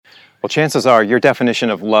Well, chances are your definition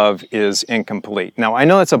of love is incomplete. Now, I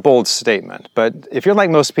know that's a bold statement, but if you're like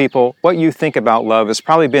most people, what you think about love has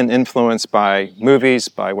probably been influenced by movies,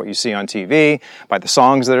 by what you see on TV, by the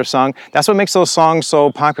songs that are sung. That's what makes those songs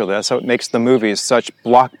so popular. That's what makes the movies such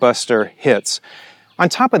blockbuster hits. On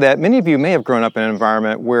top of that, many of you may have grown up in an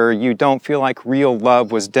environment where you don't feel like real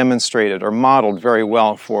love was demonstrated or modeled very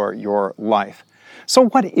well for your life. So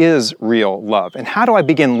what is real love, and how do I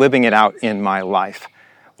begin living it out in my life?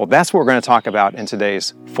 Well, that's what we're going to talk about in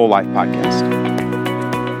today's Full Life Podcast.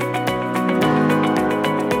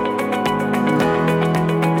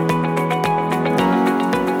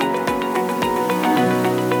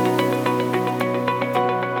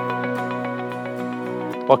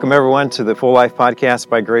 Welcome, everyone, to the Full Life Podcast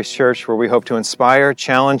by Grace Church, where we hope to inspire,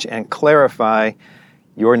 challenge, and clarify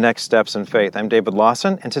your next steps in faith. I'm David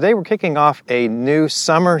Lawson, and today we're kicking off a new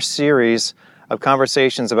summer series of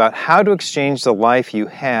conversations about how to exchange the life you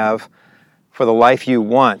have for the life you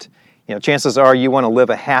want. You know, chances are you want to live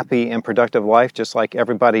a happy and productive life just like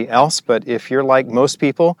everybody else, but if you're like most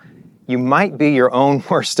people, you might be your own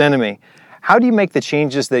worst enemy. How do you make the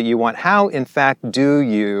changes that you want? How, in fact, do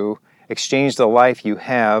you exchange the life you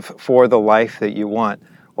have for the life that you want?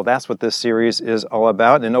 Well, that's what this series is all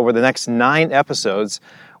about, and over the next 9 episodes,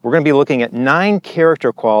 we're going to be looking at 9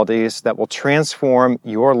 character qualities that will transform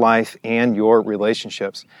your life and your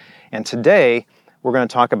relationships. And today, we're going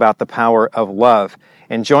to talk about the power of love.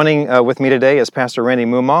 And joining with me today is Pastor Randy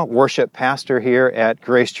Mumma, worship pastor here at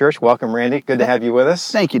Grace Church. Welcome, Randy. Good to have you with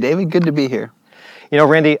us. Thank you, David. Good to be here. You know,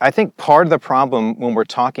 Randy, I think part of the problem when we're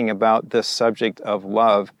talking about this subject of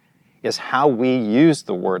love is how we use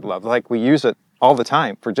the word love. Like, we use it all the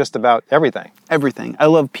time for just about everything. Everything. I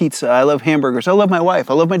love pizza. I love hamburgers. I love my wife.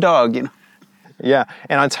 I love my dog, you know. Yeah,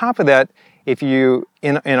 and on top of that, if you,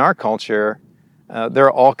 in our culture, there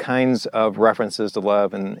are all kinds of references to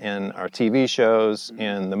love in our TV shows,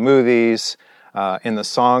 in the movies, in the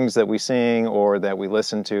songs that we sing or that we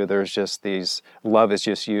listen to. There's just these, love is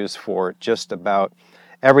just used for just about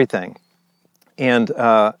everything. And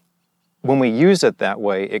when we use it that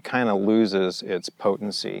way, it kind of loses its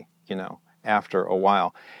potency, you know, after a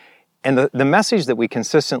while. And the message that we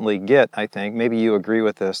consistently get, I think, maybe you agree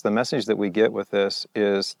with this, the message that we get with this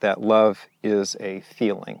is that love is a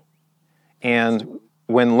feeling. And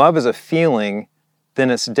when love is a feeling, then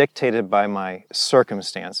it's dictated by my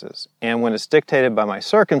circumstances. And when it's dictated by my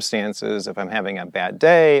circumstances, if I'm having a bad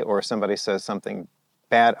day or somebody says something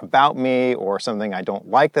bad about me or something I don't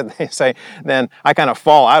like that they say, then I kind of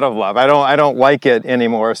fall out of love. I don't like it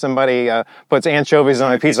anymore. If somebody puts anchovies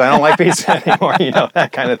on my pizza, I don't like pizza anymore, you know,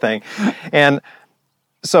 that kind of thing. And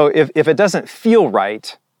so if it doesn't feel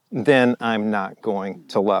right, then I'm not going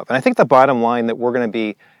to love. And I think the bottom line that we're going to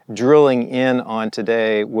be drilling in on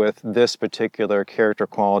today with this particular character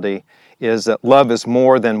quality is that love is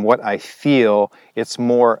more than what I feel. It's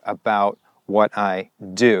more about what I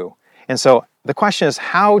do. And so the question is,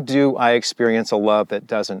 how do I experience a love that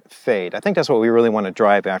doesn't fade? I think that's what we really want to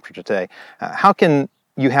drive after today. How can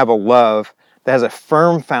you have a love that has a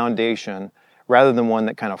firm foundation rather than one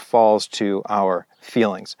that kind of falls to our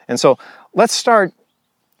feelings? And so let's start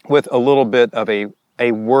with a little bit of a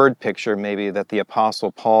word picture maybe that the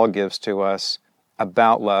Apostle Paul gives to us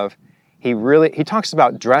about love. He talks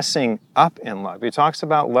about dressing up in love. He talks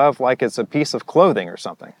about love like it's a piece of clothing or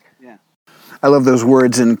something. I love those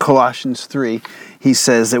words in Colossians 3. He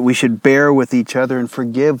says that we should bear with each other and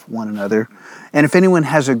forgive one another. And if anyone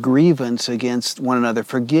has a grievance against one another,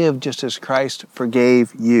 forgive just as Christ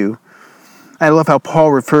forgave you. I love how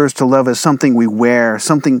Paul refers to love as something we wear,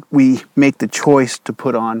 something we make the choice to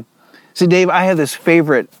put on. See, Dave, I have this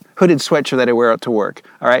favorite hooded sweatshirt that I wear out to work,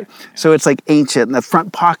 all right? So it's like ancient, and the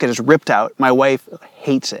front pocket is ripped out. My wife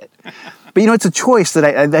hates it. But, you know, it's a choice that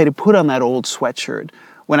I put on that old sweatshirt.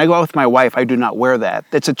 When I go out with my wife, I do not wear that.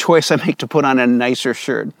 It's a choice I make to put on a nicer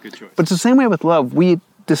shirt. Good choice. But it's the same way with love. We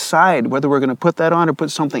decide whether we're going to put that on or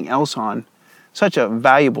put something else on. Such a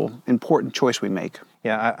valuable, important choice we make.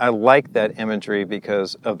 Yeah, I like that imagery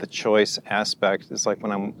because of the choice aspect. It's like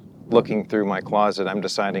when I'm looking through my closet, I'm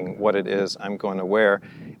deciding what it is I'm going to wear.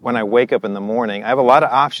 When I wake up in the morning, I have a lot of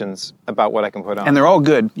options about what I can put on. And they're all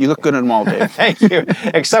good. You look good in them all, Dave. Thank you.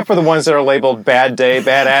 Except for the ones that are labeled bad day,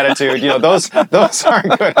 bad attitude. You know, those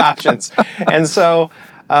aren't good options. And so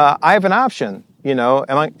I have an option. You know,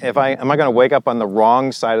 am I going to wake up on the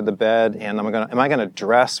wrong side of the bed, and am I going to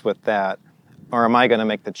dress with that, or am I going to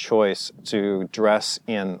make the choice to dress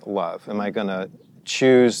in love? Am I going to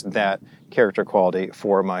choose that character quality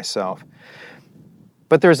for myself?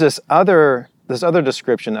 But there's this other this other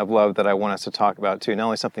description of love that I want us to talk about too. Not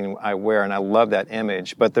only something I wear, and I love that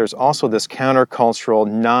image, but there's also this countercultural,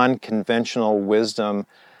 non-conventional wisdom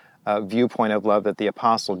viewpoint of love that the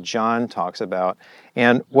Apostle John talks about.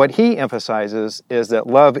 And what he emphasizes is that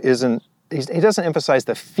love isn't, he doesn't emphasize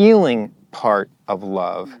the feeling part of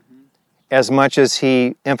love as much as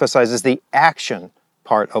he emphasizes the action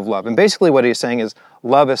part of love. And basically what he's saying is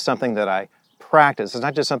love is something that I practice. It's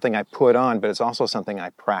not just something I put on, but it's also something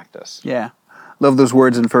I practice. Yeah. Love those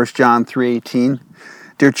words in 1 John 3:18.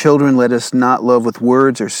 Dear children, let us not love with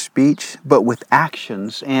words or speech, but with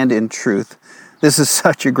actions and in truth. This is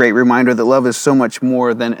such a great reminder that love is so much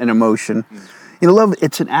more than an emotion. You know, love,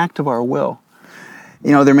 it's an act of our will.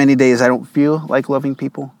 You know, there are many days I don't feel like loving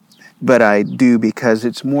people, but I do because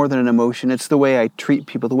it's more than an emotion. It's the way I treat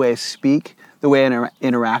people, the way I speak, the way I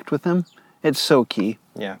interact with them. It's so key.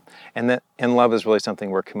 Yeah, and love is really something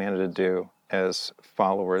we're commanded to do as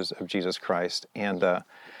followers of Jesus Christ. And I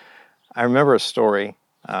remember a story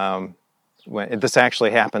when this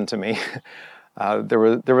actually happened to me.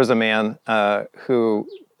 There was a man who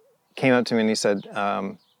came up to me and he said,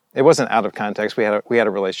 it wasn't out of context. We had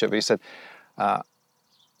a relationship. But he said,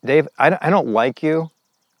 Dave, I don't like you,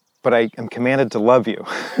 but I am commanded to love you.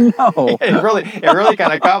 No. It really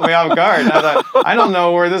kind of caught me off guard. I thought, I don't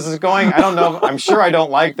know where this is going. I don't know. I'm sure I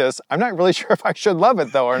don't like this. I'm not really sure if I should love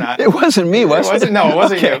it though or not. It wasn't me, was it? No, it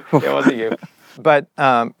wasn't Okay. you. It wasn't you. But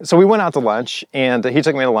so we went out to lunch, and he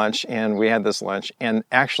took me to lunch, and we had this lunch. And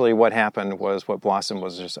actually, what happened was what blossomed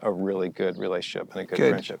was just a really good relationship and a good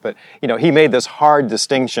friendship. But you know, he made this hard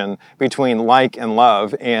distinction between like and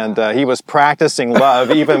love, and he was practicing love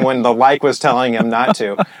even when the like was telling him not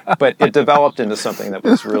to. But it developed into something that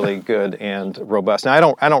was really good and robust.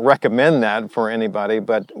 Now, I don't recommend that for anybody,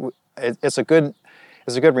 but it's a good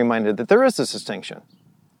reminder that there is this distinction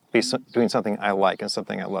between something I like and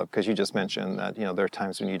something I love, because you just mentioned that, you know, there are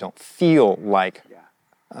times when you don't feel like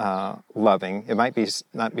loving. It might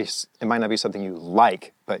not be something you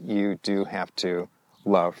like, but you do have to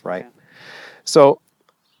love, right? Yeah. So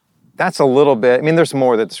that's a little bit. I mean, there's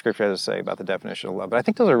more that the Scripture has to say about the definition of love, but I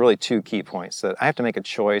think those are really two key points. That I have to make a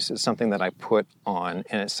choice. It's something that I put on,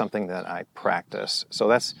 and it's something that I practice. So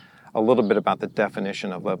that's a little bit about the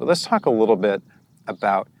definition of love. But let's talk a little bit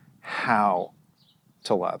about how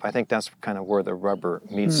to love. I think that's kind of where the rubber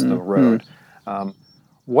meets the road.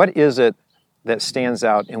 What is it that stands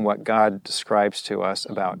out in what God describes to us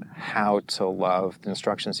about how to love? The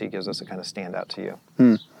instructions he gives us that kind of stand out to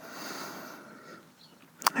you.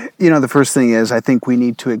 You know, the first thing is I think we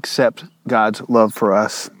need to accept God's love for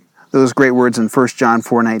us. Those great words in 1 John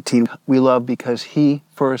 4:19, we love because he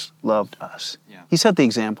first loved us. Yeah. He set the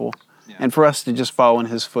example. And for us to just follow in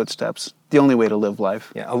his footsteps, the only way to live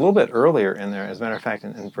life. Yeah, a little bit earlier in there, as a matter of fact,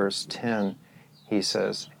 in verse 10, he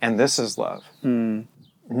says, and this is love.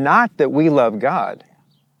 Not that we love God.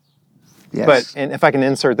 Yes. But, and if I can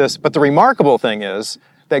insert this, but the remarkable thing is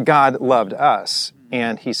that God loved us,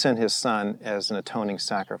 and he sent his son as an atoning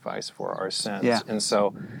sacrifice for our sins. Yeah. And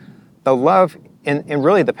so the love, and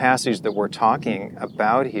really the passage that we're talking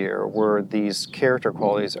about here, where these character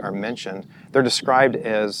qualities are mentioned, they're described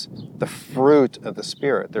as the fruit of the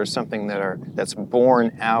Spirit. There's something that's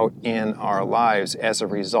born out in our lives as a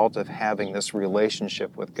result of having this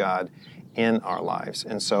relationship with God in our lives.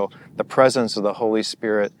 And so the presence of the Holy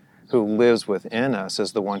Spirit who lives within us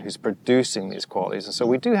is the one who's producing these qualities. And so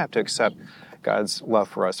we do have to accept God's love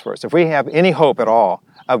for us first. If we have any hope at all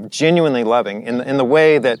of genuinely loving in the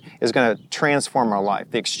way that is going to transform our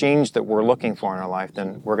life, the exchange that we're looking for in our life,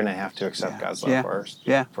 then we're going to have to accept God's love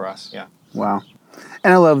for us. Yeah. Wow.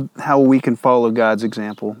 And I love how we can follow God's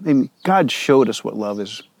example. I mean, God showed us what love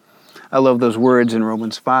is. I love those words in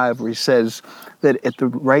Romans 5 where he says that at the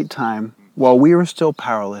right time, while we were still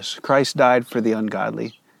powerless, Christ died for the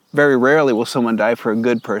ungodly. Very rarely will someone die for a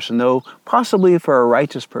good person, though possibly for a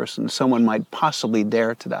righteous person, someone might possibly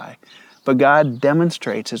dare to die. But God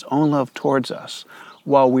demonstrates his own love towards us.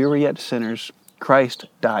 While we were yet sinners, Christ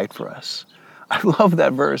died for us. I love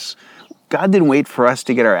that verse. God didn't wait for us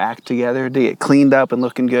to get our act together, to get cleaned up and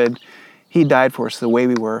looking good. He died for us the way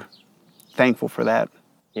we were. Thankful for that.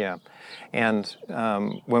 Yeah. And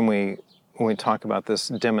when we talk about this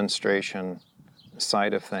demonstration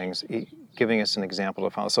side of things, giving us an example to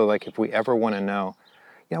follow. So like if we ever want to know,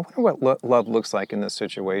 I wonder what love looks like in this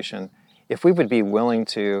situation, if we would be willing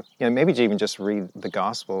to, maybe even just read the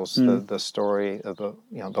Gospels, the story of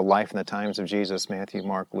the life and the times of Jesus, Matthew,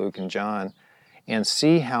 Mark, Luke, and John, and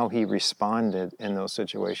see how he responded in those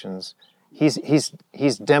situations.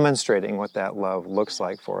 He's demonstrating what that love looks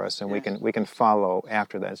like for us, and we can follow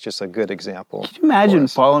after that. It's just a good example. Can you imagine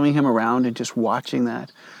following him around and just watching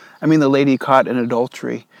that? I mean, the lady caught in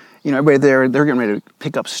adultery, everybody there, they're getting ready to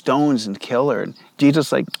pick up stones and kill her. And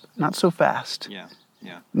Jesus like, not so fast. Yeah,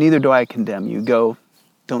 yeah. Neither do I condemn you. Go,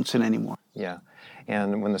 don't sin anymore. Yeah.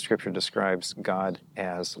 And when the scripture describes God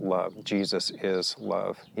as love, Jesus is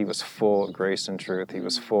love. He was full of grace and truth. He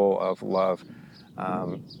was full of love.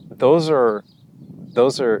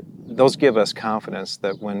 Those give us confidence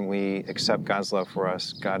that when we accept God's love for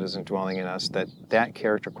us, God is indwelling in us, that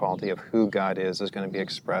character quality of who God is going to be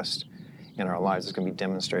expressed in our lives, is going to be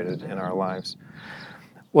demonstrated in our lives.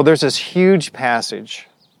 Well, there's this huge passage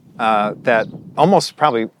that almost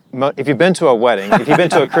probably, if you've been to a wedding, if you've been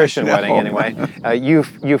to a Christian wedding anyway,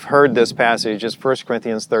 you've heard this passage. It's 1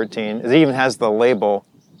 Corinthians 13. It even has the label,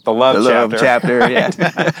 the love chapter. Yeah.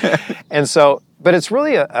 And so, but it's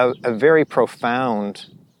really a very profound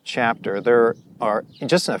chapter. There are,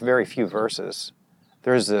 just in a very few verses,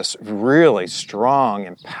 there's this really strong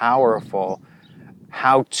and powerful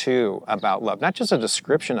how-to about love. Not just a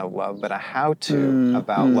description of love, but a how-to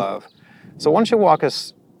about love. So why don't you walk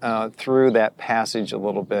us through that passage a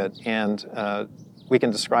little bit, and we can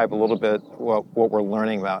describe a little bit what we're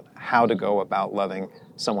learning about how to go about loving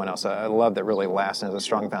someone else, a love that really lasts and has a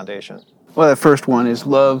strong foundation. Well, the first one is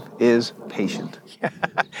love is patient.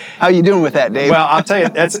 How you doing with that, Dave? Well, I'll tell you,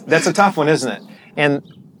 that's a tough one, isn't it? And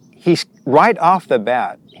he's right off the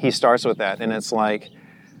bat, he starts with that, and it's like,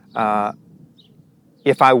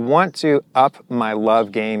 if I want to up my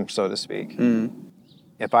love game, so to speak,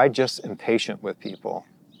 if I just am patient with people,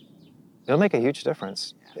 it'll make a huge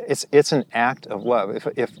difference. It's an act of love.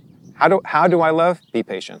 How do I love? Be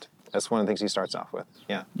patient. That's one of the things he starts off with.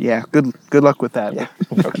 Yeah. Yeah. Good luck with that. Yeah.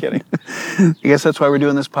 No kidding. I guess that's why we're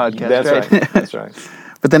doing this podcast. That's right. That's right.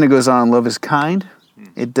 But then it goes on. Love is kind.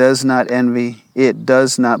 It does not envy. It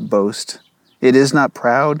does not boast. It is not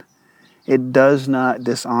proud. It does not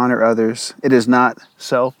dishonor others. It is not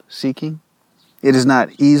self-seeking. It is not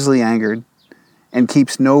easily angered, and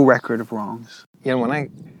keeps no record of wrongs.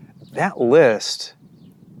 That list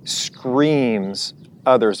screams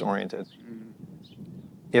others-oriented.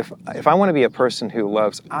 If I want to be a person who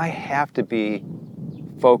loves, I have to be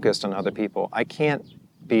focused on other people. I can't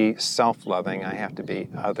be self-loving. I have to be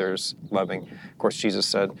others-loving. Of course, Jesus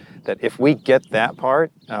said that if we get that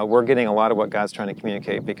part, we're getting a lot of what God's trying to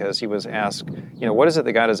communicate, because he was asked, what is it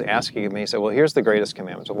that God is asking of me? He said, well, here's the greatest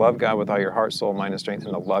commandment, to love God with all your heart, soul, mind, and strength,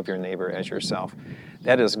 and to love your neighbor as yourself.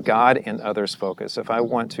 That is God and others focus. If I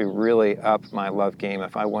want to really up my love game,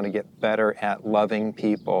 if I want to get better at loving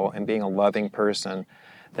people and being a loving person,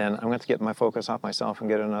 then I'm going to have to get my focus off myself and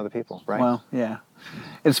get it on other people, right? Well, yeah.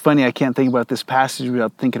 It's funny, I can't think about this passage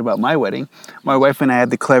without thinking about my wedding. My wife and I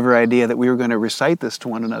had the clever idea that we were going to recite this to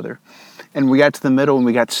one another. And we got to the middle and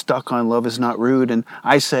we got stuck on love is not rude. And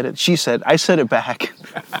I said it, she said, I said it back.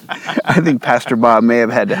 I think Pastor Bob may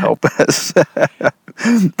have had to help us.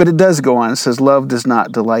 But it does go on. It says, love does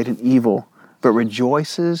not delight in evil, but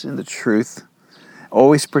rejoices in the truth,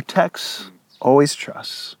 always protects, always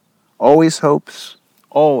trusts, always hopes,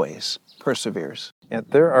 always perseveres. Yeah,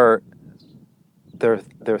 there are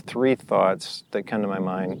three thoughts that come to my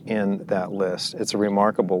mind in that list. It's a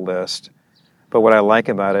remarkable list, but what I like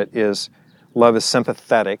about it is love is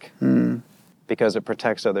sympathetic because it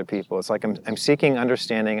protects other people. It's like I'm seeking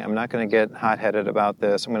understanding. I'm not going to get hot-headed about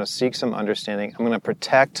this. I'm going to seek some understanding. I'm going to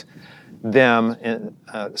protect them,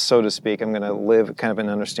 so to speak. I'm going to live kind of an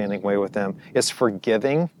understanding way with them. It's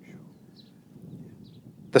forgiving.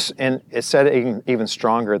 And it's said even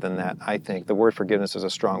stronger than that, I think. The word forgiveness is a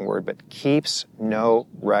strong word, but keeps no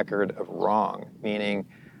record of wrong, meaning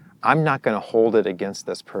I'm not going to hold it against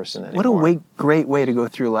this person anymore. What a great way to go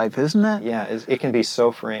through life, isn't it? Yeah, it can be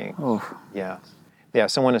so freeing. Oh. Yeah. Yeah,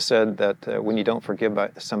 someone has said that when you don't forgive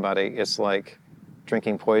somebody, it's like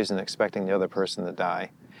drinking poison and expecting the other person to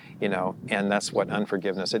die. And that's what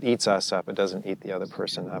unforgiveness, it eats us up. It doesn't eat the other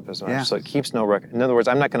person up as much. Yeah. So it keeps no record. In other words,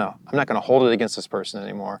 I'm not going to hold it against this person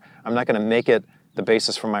anymore. I'm not going to make it the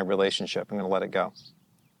basis for my relationship. I'm going to let it go.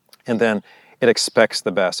 And then it expects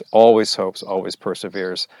the best, always hopes, always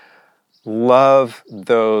perseveres. Love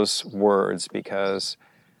those words because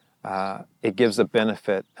it gives the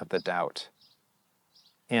benefit of the doubt.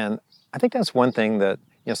 And I think that's one thing that,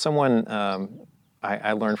 someone,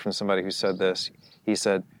 I learned from somebody who said this. He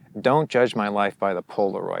said, don't judge my life by the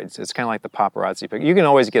Polaroids. It's kind of like the paparazzi picture. You can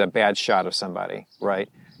always get a bad shot of somebody, right?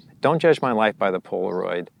 Don't judge my life by the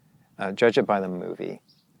Polaroid. Judge it by the movie.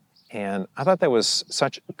 And I thought that was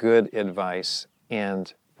such good advice,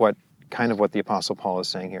 and what the Apostle Paul is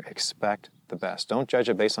saying here. Expect the best. Don't judge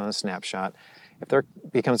it based on a snapshot. If there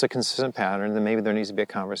becomes a consistent pattern, then maybe there needs to be a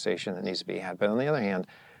conversation that needs to be had. But on the other hand,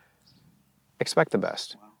 expect the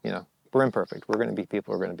best. we're imperfect. We're going to be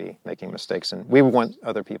people who are going to be making mistakes, and we want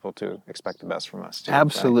other people to expect the best from us too.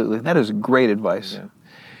 Absolutely. Right? That is great advice. Yeah.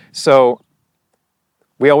 So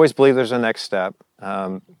we always believe there's a next step.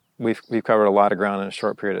 We've covered a lot of ground in a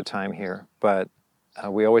short period of time here, but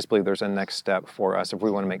we always believe there's a next step for us if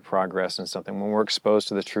we want to make progress in something. When we're exposed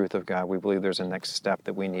to the truth of God, we believe there's a next step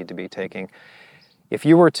that we need to be taking. If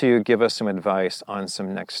you were to give us some advice on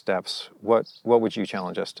some next steps, what would you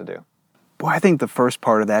challenge us to do? Boy, I think the first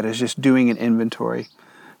part of that is just doing an inventory.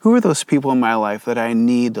 Who are those people in my life that I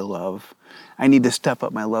need to love? I need to step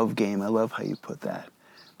up my love game. I love how you put that.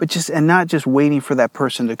 And not just waiting for that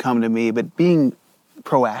person to come to me, but being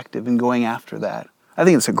proactive and going after that. I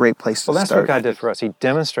think it's a great place to start. Well, that's what God did for us. He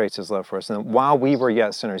demonstrates His love for us. And while we were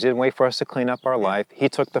yet sinners, He didn't wait for us to clean up our life. He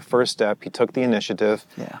took the first step. He took the initiative.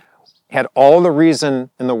 Yeah. Had all the reason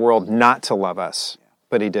in the world not to love us,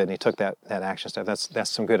 but He did. And He took that action step. That's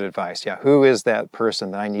some good advice. Yeah. Who is that person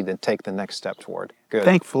that I need to take the next step toward? Good.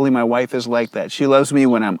 Thankfully, my wife is like that. She loves me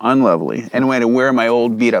when I'm unlovely and when I wear my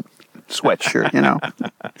old beat-up sweatshirt,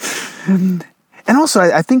 And also,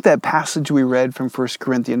 I think that passage we read from 1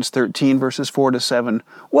 Corinthians 13, verses 4 to 7,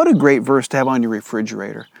 what a great verse to have on your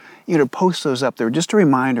refrigerator. To post those up there, just a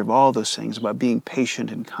reminder of all those things about being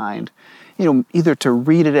patient and kind. Either to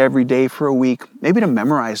read it every day for a week, maybe to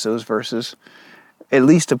memorize those verses, at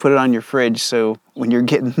least to put it on your fridge so when you're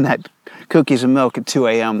getting that cookies and milk at 2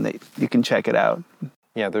 a.m. that you can check it out.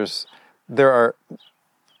 Yeah, it's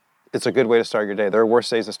a good way to start your day. There are worse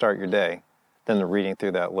days to start your day than the reading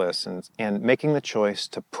through that list and making the choice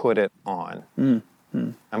to put it on.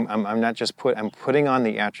 I'm not just I'm putting on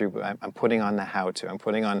the attribute, I'm putting on the how to. I'm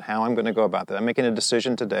putting on how I'm going to go about that. I'm making a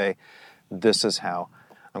decision today. This is how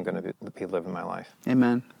I'm going to be living my life.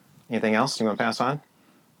 Amen. Anything else you want to pass on?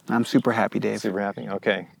 I'm super happy, Dave. Super happy.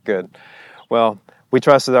 Okay, good. Well, we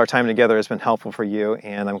trust that our time together has been helpful for you,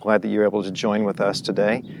 and I'm glad that you're able to join with us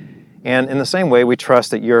today. And in the same way, we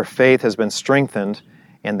trust that your faith has been strengthened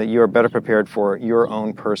and that you are better prepared for your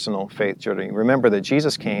own personal faith journey. Remember that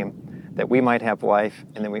Jesus came that we might have life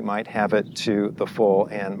and that we might have it to the full.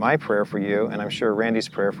 And my prayer for you, and I'm sure Randy's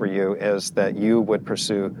prayer for you, is that you would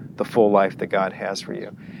pursue the full life that God has for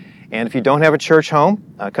you. And if you don't have a church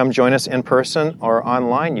home, come join us in person or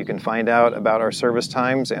online. You can find out about our service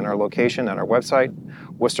times and our location on our website,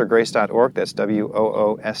 worcestergrace.org. That's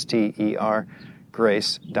WOOSTER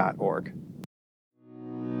grace.org.